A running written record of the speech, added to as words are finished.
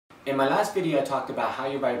In my last video, I talked about how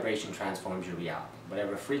your vibration transforms your reality.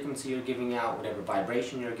 Whatever frequency you're giving out, whatever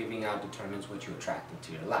vibration you're giving out determines what you attract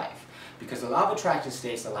into your life. Because the law of attraction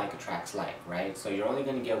states that like attracts like, right? So you're only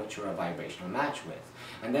going to get what you're a vibrational match with.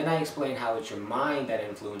 And then I explained how it's your mind that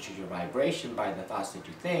influences your vibration by the thoughts that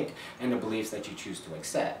you think and the beliefs that you choose to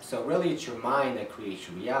accept. So really it's your mind that creates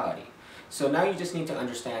your reality. So now you just need to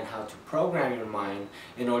understand how to program your mind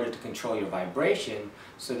in order to control your vibration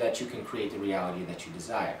so that you can create the reality that you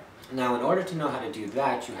desire. Now, in order to know how to do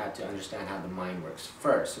that, you have to understand how the mind works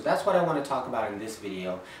first. So that's what I want to talk about in this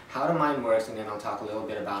video, how the mind works, and then I'll talk a little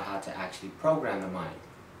bit about how to actually program the mind.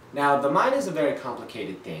 Now, the mind is a very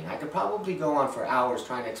complicated thing. I could probably go on for hours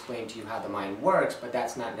trying to explain to you how the mind works, but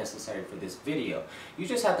that's not necessary for this video. You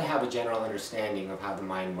just have to have a general understanding of how the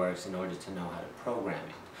mind works in order to know how to program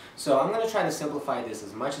it. So I'm going to try to simplify this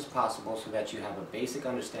as much as possible so that you have a basic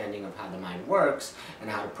understanding of how the mind works and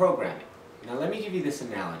how to program it. Now let me give you this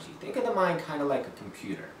analogy. Think of the mind kind of like a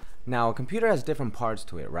computer. Now a computer has different parts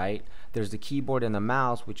to it, right? There's the keyboard and the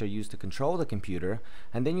mouse, which are used to control the computer,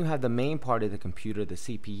 and then you have the main part of the computer, the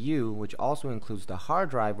CPU, which also includes the hard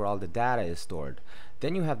drive where all the data is stored.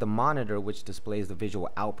 Then you have the monitor, which displays the visual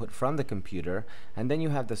output from the computer, and then you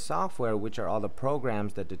have the software, which are all the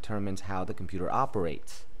programs that determines how the computer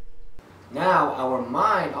operates. Now, our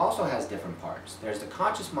mind also has different parts. There's the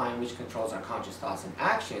conscious mind, which controls our conscious thoughts and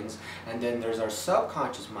actions, and then there's our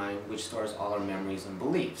subconscious mind, which stores all our memories and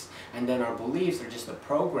beliefs. And then our beliefs are just the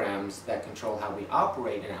programs that control how we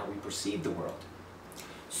operate and how we perceive the world.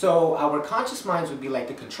 So our conscious minds would be like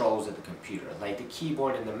the controls of the computer. Like the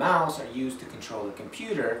keyboard and the mouse are used to control the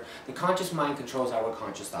computer. The conscious mind controls our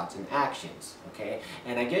conscious thoughts and actions. Okay?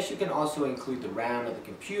 And I guess you can also include the RAM of the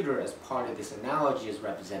computer as part of this analogy as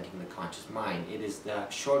representing the conscious mind. It is the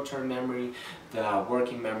short-term memory, the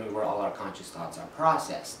working memory where all our conscious thoughts are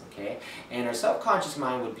processed. Okay? And our subconscious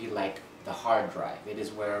mind would be like the hard drive. It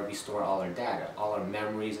is where we store all our data. All our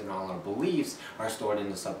memories and all our beliefs are stored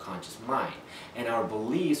in the subconscious mind. And our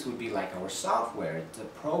beliefs would be like our software, the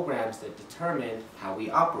programs that determine how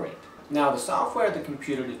we operate. Now, the software of the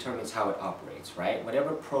computer determines how it operates, right?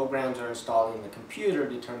 Whatever programs are installed in the computer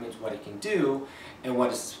determines what it can do and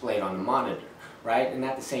what is displayed on the monitor, right? And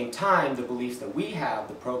at the same time, the beliefs that we have,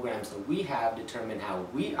 the programs that we have determine how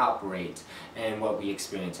we operate and what we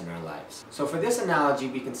experience in our lives. So for this analogy,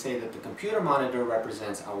 we can say that the computer monitor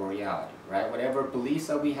represents our reality, right? Whatever beliefs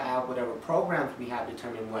that we have, whatever programs we have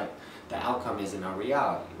determine what the outcome is in our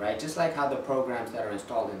reality, right? Just like how the programs that are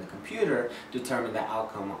installed in the computer determine the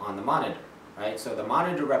outcome on the monitor, right? So the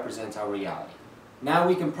monitor represents our reality. Now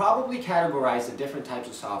we can probably categorize the different types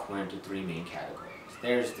of software into three main categories.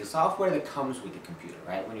 There's the software that comes with the computer,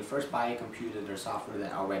 right? When you first buy a computer, there's software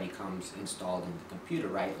that already comes installed in the computer,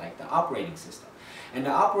 right? Like the operating system. And the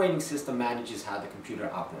operating system manages how the computer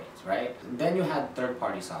operates, right? And then you have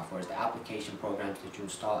third-party software, the application programs that you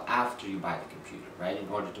install after you buy the computer, right? In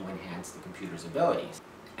order to enhance the computer's abilities.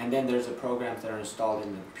 And then there's the programs that are installed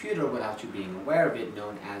in the computer without you being aware of it,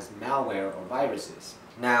 known as malware or viruses.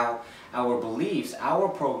 Now, our beliefs, our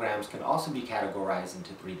programs can also be categorized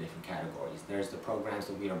into three different categories. There's the programs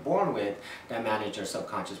that we are born with that manage our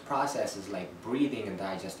subconscious processes like breathing and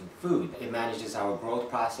digesting food. It manages our growth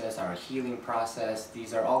process, our healing process.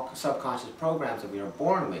 These are all subconscious programs that we are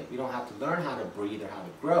born with. We don't have to learn how to breathe or how to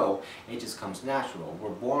grow. It just comes natural. We're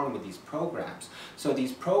born with these programs. So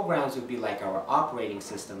these programs would be like our operating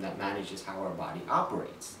system that manages how our body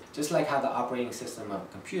operates. Just like how the operating system of a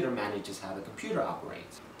computer manages how the computer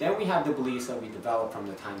operates. Then we have the beliefs that we develop from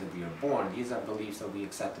the time that we are born. These are beliefs that we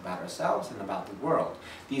accept about ourselves and about the world.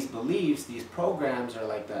 These beliefs, these programs are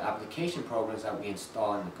like the application programs that we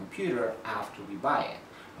install in the computer after we buy it.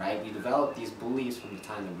 Right? We develop these beliefs from the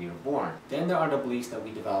time that we are born. Then there are the beliefs that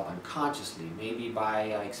we develop unconsciously, maybe by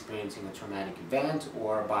experiencing a traumatic event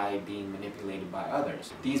or by being manipulated by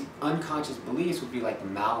others. These unconscious beliefs would be like the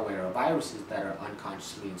malware or viruses that are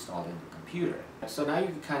unconsciously installed in the computer. So now you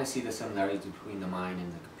can kind of see the similarities between the mind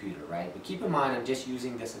and the computer, right? But keep in mind, I'm just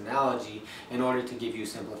using this analogy in order to give you a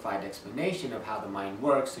simplified explanation of how the mind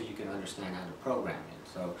works so you can understand how to program it.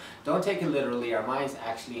 So don't take it literally. Our minds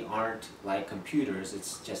actually aren't like computers.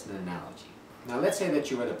 It's just an analogy. Now let's say that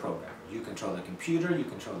you are the programmer. You control the computer, you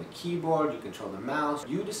control the keyboard, you control the mouse.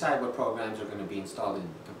 You decide what programs are going to be installed in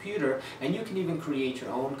the computer, and you can even create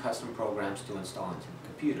your own custom programs to install into the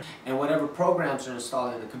computer. And whatever programs are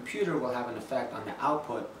installed in the computer will have an effect on the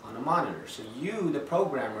output on the monitor. So you, the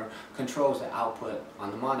programmer, controls the output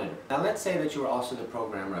on the monitor. Now let's say that you are also the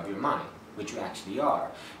programmer of your mind. which you actually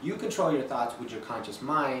are. You control your thoughts with your conscious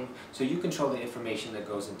mind, so you control the information that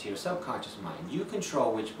goes into your subconscious mind. You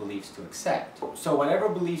control which beliefs to accept. So whatever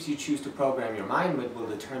beliefs you choose to program your mind with will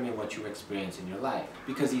determine what you experience in your life.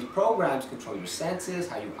 Because these programs control your senses,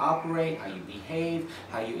 how you operate, how you behave,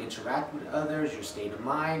 how you interact with others, your state of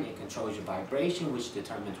mind. It controls your vibration, which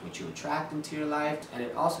determines what you attract into your life, and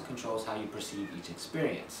it also controls how you perceive each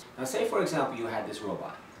experience. Now say for example you had this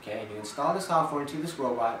robot. Okay, and you install the software into this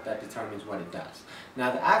robot that determines what it does. Now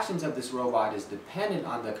the actions of this robot is dependent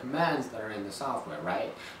on the commands that are in the software,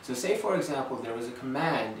 right? So say for example there was a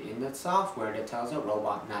command in the software that tells a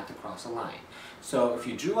robot not to cross a line. So if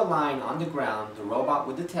you drew a line on the ground, the robot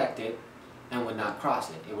would detect it and would not cross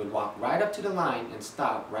it. It would walk right up to the line and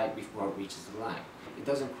stop right before it reaches the line. It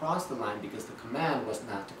doesn't cross the line because the command was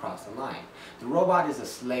not to cross the line. The robot is a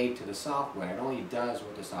slave to the software. It only does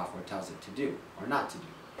what the software tells it to do or not to do.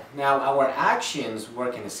 Now our actions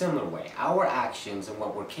work in a similar way. Our actions and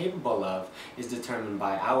what we're capable of is determined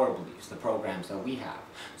by our beliefs, the programs that we have.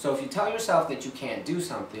 So if you tell yourself that you can't do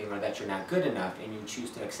something or that you're not good enough and you choose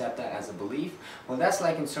to accept that as a belief, well that's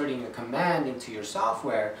like inserting a command into your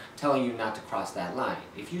software telling you not to cross that line.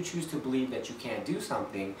 If you choose to believe that you can't do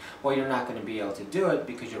something, well you're not going to be able to do it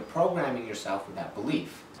because you're programming yourself with that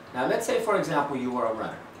belief. Now let's say for example you were a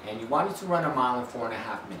runner and you wanted to run a mile in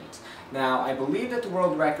 4.5 minutes. Now, I believe that the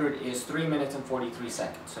world record is 3 minutes and 43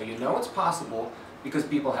 seconds. So you know it's possible because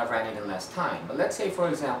people have ran it in less time. But let's say, for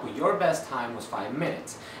example, your best time was 5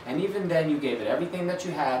 minutes. And even then, you gave it everything that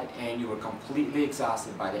you had and you were completely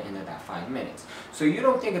exhausted by the end of that 5 minutes. So you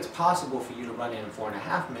don't think it's possible for you to run it in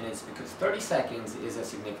 4.5 minutes because 30 seconds is a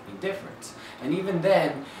significant difference. And even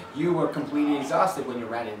then, you were completely exhausted when you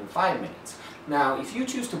ran it in 5 minutes. Now, if you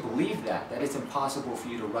choose to believe that it's impossible for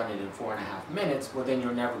you to run it in 4.5 minutes, well then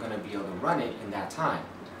you're never going to be able to run it in that time.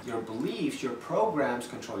 Your beliefs, your programs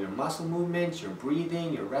control your muscle movements, your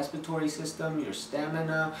breathing, your respiratory system, your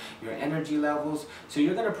stamina, your energy levels. So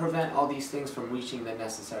you're going to prevent all these things from reaching the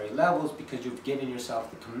necessary levels because you've given yourself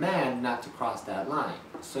the command not to cross that line.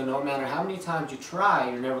 So no matter how many times you try,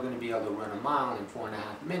 you're never going to be able to run a mile in 4.5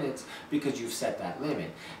 minutes because you've set that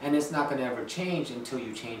limit. And it's not going to ever change until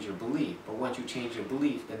you change your belief. But once you change your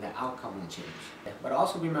belief, then the outcome will change. But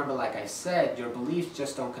also remember, like I said, your beliefs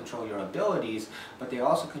just don't control your abilities, but they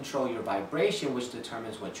also control your vibration, which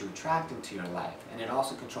determines what you attract into your life. And it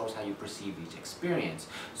also controls how you perceive each experience.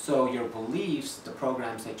 So your beliefs, the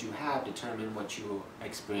programs that you have, determine what you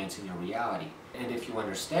experience in your reality. And if you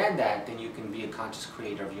understand that, then you can be a conscious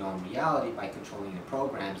creator of your own reality by controlling the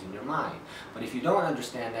programs in your mind. But if you don't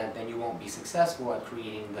understand that, then you won't be successful at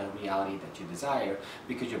creating the reality that you desire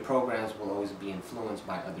because your programs will always be influenced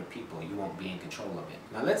by other people. You won't be in control of it.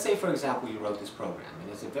 Now let's say for example you wrote this program, and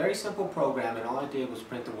it's a very simple program, and all it did was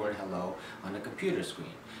print the word hello on a computer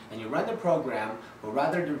screen. And you run the program, but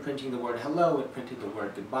rather than printing the word hello, it printed the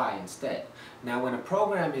word goodbye instead. Now when a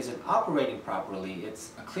program isn't operating properly,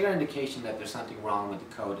 it's a clear indication that there's something wrong with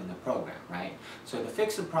the code in the program, right? So to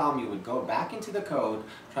fix the problem, you would go back into the code,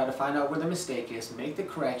 try to find out where the mistake is, make the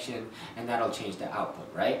correction, and that'll change the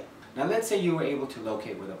output, right? Now let's say you were able to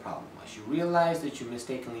locate where the problem was. You realized that you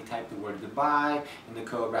mistakenly typed the word goodbye in the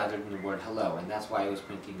code rather than the word hello, and that's why it was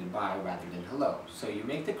printing goodbye rather than hello. So you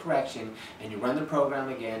make the correction and you run the program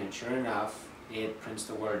again, and sure enough, it prints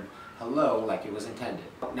the word hello like it was intended.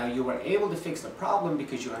 Now you were able to fix the problem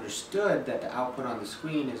because you understood that the output on the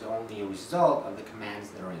screen is only a result of the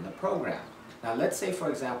commands that are in the program. Now let's say for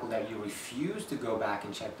example that you refuse to go back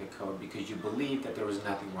and check the code because you believe that there was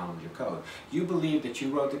nothing wrong with your code. You believe that you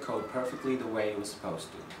wrote the code perfectly the way it was supposed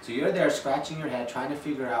to. So you're there scratching your head trying to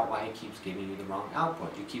figure out why it keeps giving you the wrong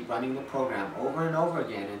output. You keep running the program over and over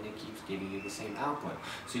again and it keeps giving you the same output.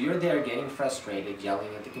 So you're there getting frustrated,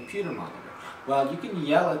 yelling at the computer monitor. Well, you can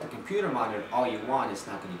yell at the computer monitor all you want, it's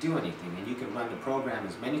not going to do anything. And you can run the program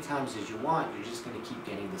as many times as you want, you're just going to keep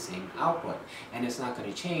getting the same output. And it's not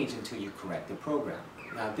going to change until you correct the program.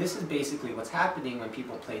 Now this is basically what's happening when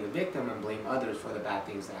people play the victim and blame others for the bad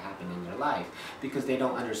things that happen in their life, because they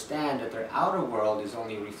don't understand that their outer world is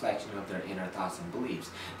only a reflection of their inner thoughts and beliefs.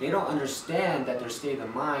 They don't understand that their state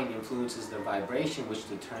of mind influences their vibration, which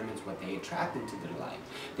determines what they attract into their life.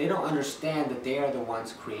 They don't understand that they are the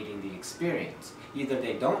ones creating the experience. Either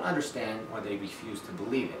they don't understand or they refuse to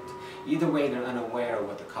believe it. Either way, they're unaware of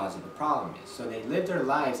what the cause of the problem is. So they live their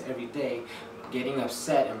lives every day getting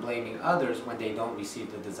upset and blaming others when they don't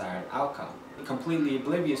receive the desired outcome, completely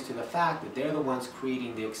oblivious to the fact that they're the ones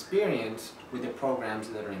creating the experience with the programs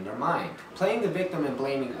that are in their mind. Playing the victim and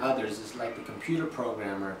blaming others is like the computer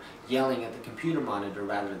programmer yelling at the computer monitor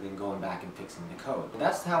rather than going back and fixing the code.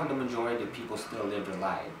 That's how the majority of people still live their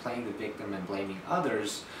life, playing the victim and blaming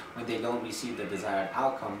others when they don't receive the desired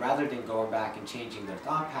outcome, rather than going back and changing their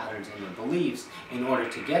thought patterns and their beliefs in order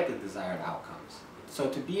to get the desired outcomes. So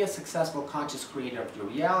to be a successful conscious creator of your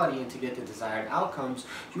reality and to get the desired outcomes,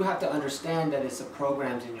 you have to understand that it's the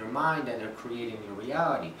programs in your mind that are creating your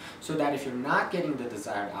reality. So that if you're not getting the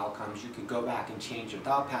desired outcomes, you could go back and change your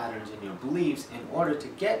thought patterns and your beliefs in order to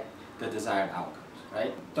get the desired outcomes.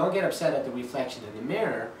 Right? Don't get upset at the reflection in the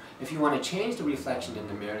mirror. If you want to change the reflection in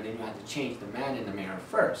the mirror, then you have to change the man in the mirror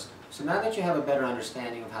first. So now that you have a better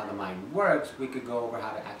understanding of how the mind works, we could go over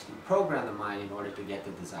how to actually program the mind in order to get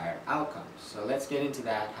the desired outcomes. So let's get into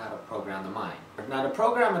that, how to program the mind. Now to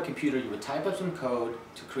program a computer, you would type up some code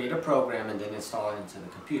to create a program and then install it into the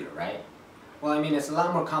computer, right? Well, I mean, it's a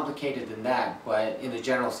lot more complicated than that, but in the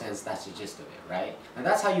general sense, that's the gist of it, right? Now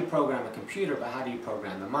that's how you program a computer, but how do you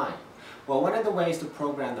program the mind? Well, one of the ways to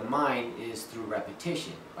program the mind is through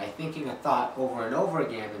repetition, by thinking a thought over and over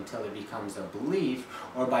again until it becomes a belief,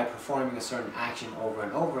 or by performing a certain action over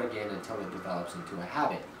and over again until it develops into a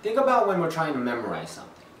habit. Think about when we're trying to memorize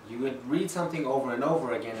something. You would read something over and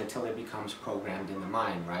over again until it becomes programmed in the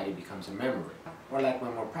mind, right? It becomes a memory. Or like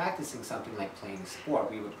when we're practicing something like playing a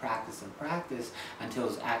sport, we would practice and practice until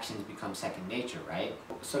those actions become second nature, right?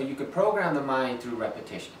 So you could program the mind through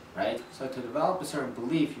repetition, right? So to develop a certain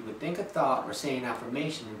belief, you would think a thought or say an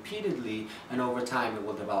affirmation repeatedly, and over time it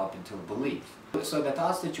will develop into a belief. So the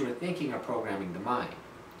thoughts that you are thinking are programming the mind,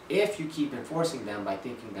 if you keep enforcing them by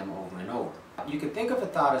thinking them over and over. You could think of a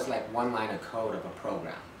thought as like one line of code of a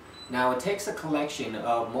program. Now, it takes a collection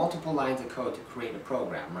of multiple lines of code to create a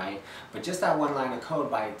program, right? But just that one line of code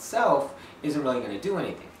by itself isn't really going to do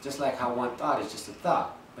anything. Just like how one thought is just a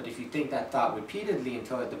thought. But if you think that thought repeatedly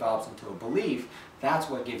until it develops into a belief, that's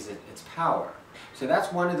what gives it its power. So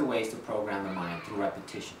that's one of the ways to program the mind, through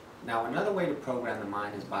repetition. Now, another way to program the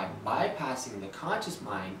mind is by bypassing the conscious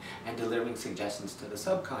mind and delivering suggestions to the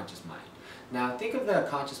subconscious mind. Now, think of the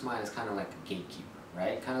conscious mind as kind of like a gatekeeper.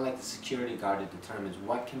 Right? Kind of like the security guard that determines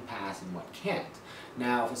what can pass and what can't.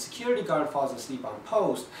 Now, if a security guard falls asleep on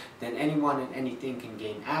post, then anyone and anything can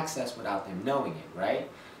gain access without them knowing it, right?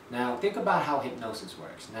 Now, think about how hypnosis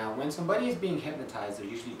works. Now, when somebody is being hypnotized, they're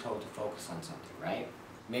usually told to focus on something, right?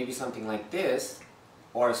 Maybe something like this,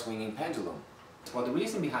 or a swinging pendulum. Well, the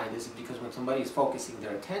reason behind this is because when somebody is focusing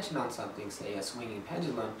their attention on something, say a swinging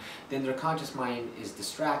pendulum, then their conscious mind is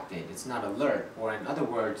distracted, it's not alert, or in other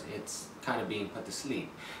words, it's kind of being put to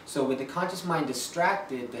sleep. So with the conscious mind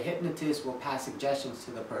distracted, the hypnotist will pass suggestions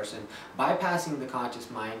to the person, bypassing the conscious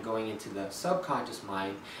mind, going into the subconscious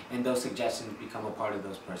mind, and those suggestions become a part of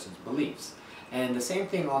those person's beliefs. And the same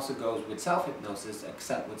thing also goes with self-hypnosis,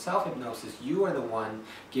 except with self-hypnosis, you are the one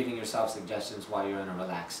giving yourself suggestions while you're in a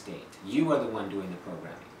relaxed state. You are the one doing the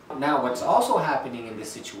programming. Now, what's also happening in this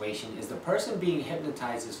situation is the person being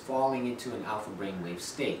hypnotized is falling into an alpha brainwave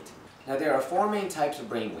state. Now, there are four main types of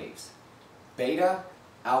brainwaves: beta,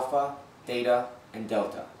 alpha, theta, and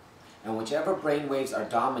delta. And whichever brainwaves are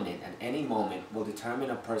dominant at any moment will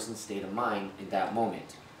determine a person's state of mind in that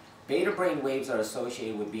moment. Beta brainwaves are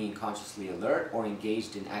associated with being consciously alert or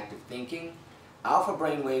engaged in active thinking. Alpha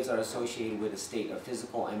brainwaves are associated with a state of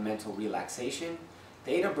physical and mental relaxation.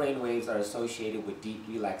 Theta brainwaves are associated with deep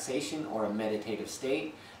relaxation or a meditative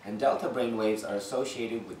state. And delta brainwaves are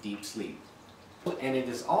associated with deep sleep. And it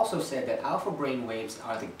is also said that alpha brainwaves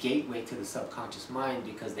are the gateway to the subconscious mind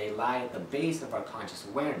because they lie at the base of our conscious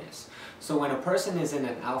awareness. So when a person is in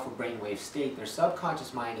an alpha brainwave state, their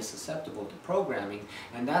subconscious mind is susceptible to programming,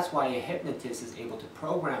 and that's why a hypnotist is able to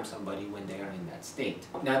program somebody when they are in that state.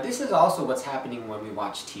 Now, this is also what's happening when we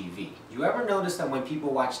watch TV. You ever notice that when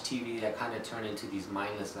people watch TV, they kind of turn into these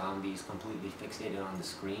mindless zombies, completely fixated on the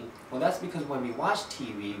screen? Well, that's because when we watch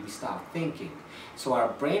TV, we stop thinking. So our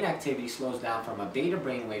brain activity slows down from a beta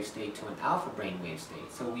brainwave state to an alpha brainwave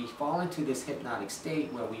state. So we fall into this hypnotic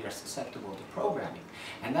state where we are susceptible to programming.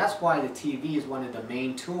 And that's why the TV is one of the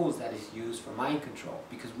main tools that is used for mind control,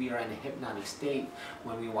 because we are in a hypnotic state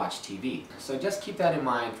when we watch TV. So just keep that in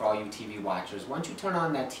mind for all you TV watchers. Once you turn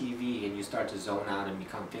on that TV and you start to zone out and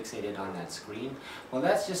become fixated on that screen, well,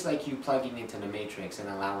 that's just like you plugging into the matrix and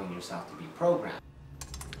allowing yourself to be programmed.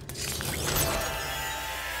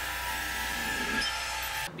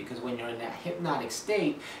 Because when you're in that hypnotic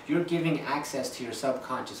state, you're giving access to your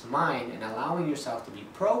subconscious mind and allowing yourself to be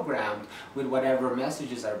programmed with whatever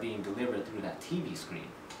messages are being delivered through that TV screen.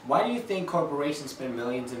 Why do you think corporations spend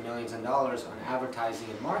millions and millions of dollars on advertising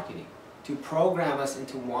and marketing? To program us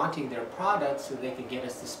into wanting their products so they can get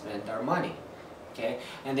us to spend our money. Okay?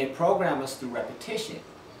 And they program us through repetition.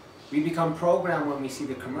 We become programmed when we see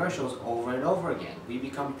the commercials over and over again. We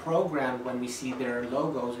become programmed when we see their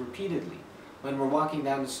logos repeatedly. When we're walking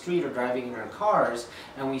down the street or driving in our cars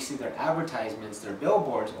and we see their advertisements, their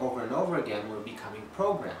billboards over and over again, we're becoming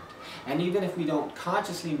programmed. And even if we don't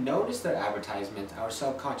consciously notice their advertisements, our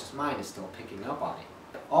subconscious mind is still picking up on it.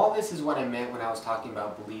 All this is what I meant when I was talking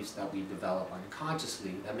about beliefs that we develop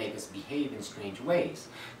unconsciously that make us behave in strange ways.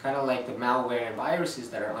 Kind of like the malware and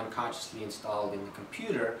viruses that are unconsciously installed in the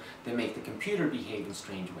computer that make the computer behave in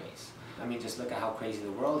strange ways. I mean, just look at how crazy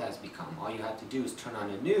the world has become. All you have to do is turn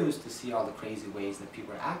on the news to see all the crazy ways that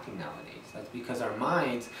people are acting nowadays. That's because our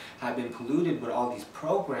minds have been polluted with all these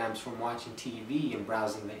programs from watching TV and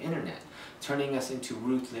browsing the internet, turning us into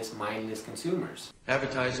ruthless, mindless consumers.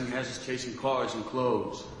 Advertising has us chasing cars and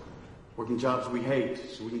clothes, working jobs we hate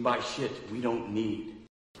so we can buy shit we don't need.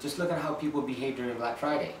 Just look at how people behave during Black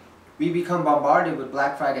Friday. We become bombarded with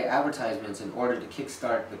Black Friday advertisements in order to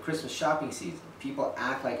kickstart the Christmas shopping season. People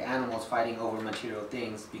act like animals fighting over material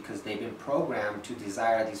things because they've been programmed to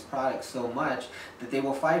desire these products so much that they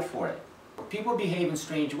will fight for it. People behave in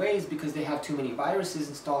strange ways because they have too many viruses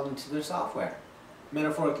installed into their software,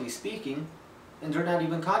 metaphorically speaking, and they're not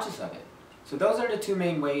even conscious of it. So those are the two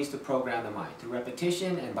main ways to program the mind, through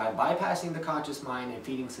repetition and by bypassing the conscious mind and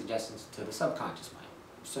feeding suggestions to the subconscious mind.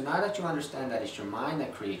 So now that you understand that it's your mind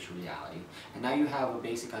that creates your reality, and now you have a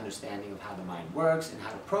basic understanding of how the mind works and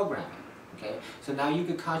how to program it, okay? So now you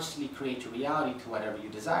could consciously create your reality to whatever you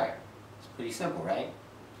desire. It's pretty simple, right?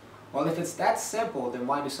 Well, if it's that simple, then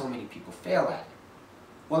why do so many people fail at it?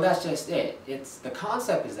 Well, that's just it. The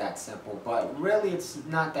concept is that simple, but really it's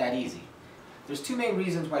not that easy. There's two main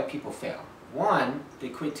reasons why people fail. One, they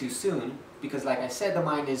quit too soon, because like I said, the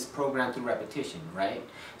mind is programmed through repetition, right?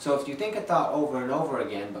 So if you think a thought over and over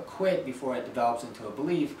again, but quit before it develops into a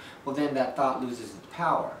belief, well then that thought loses its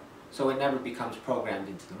power. So it never becomes programmed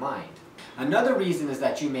into the mind. Another reason is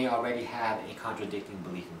that you may already have a contradicting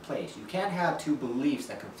belief in place. You can't have two beliefs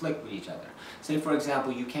that conflict with each other. Say for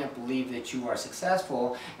example, you can't believe that you are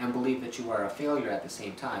successful and believe that you are a failure at the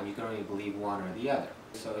same time. You can only believe one or the other.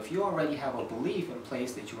 So if you already have a belief in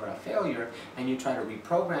place that you are a failure and you try to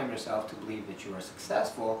reprogram yourself to believe that you are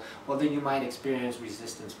successful, well then you might experience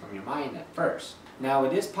resistance from your mind at first. Now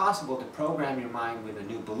it is possible to program your mind with a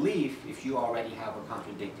new belief if you already have a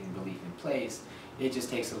contradicting belief in place. It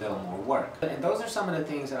just takes a little more work. And those are some of the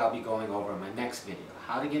things that I'll be going over in my next video.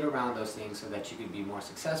 How to get around those things so that you can be more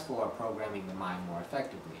successful at programming the mind more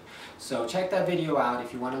effectively. So check that video out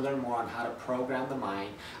if you want to learn more on how to program the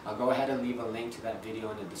mind. I'll go ahead and leave a link to that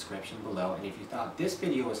video in the description below. And if you thought this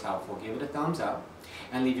video was helpful, give it a thumbs up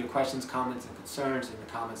and leave your questions, comments, and concerns in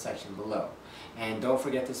the comment section below. And don't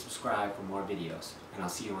forget to subscribe for more videos. And I'll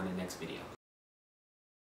see you on the next video.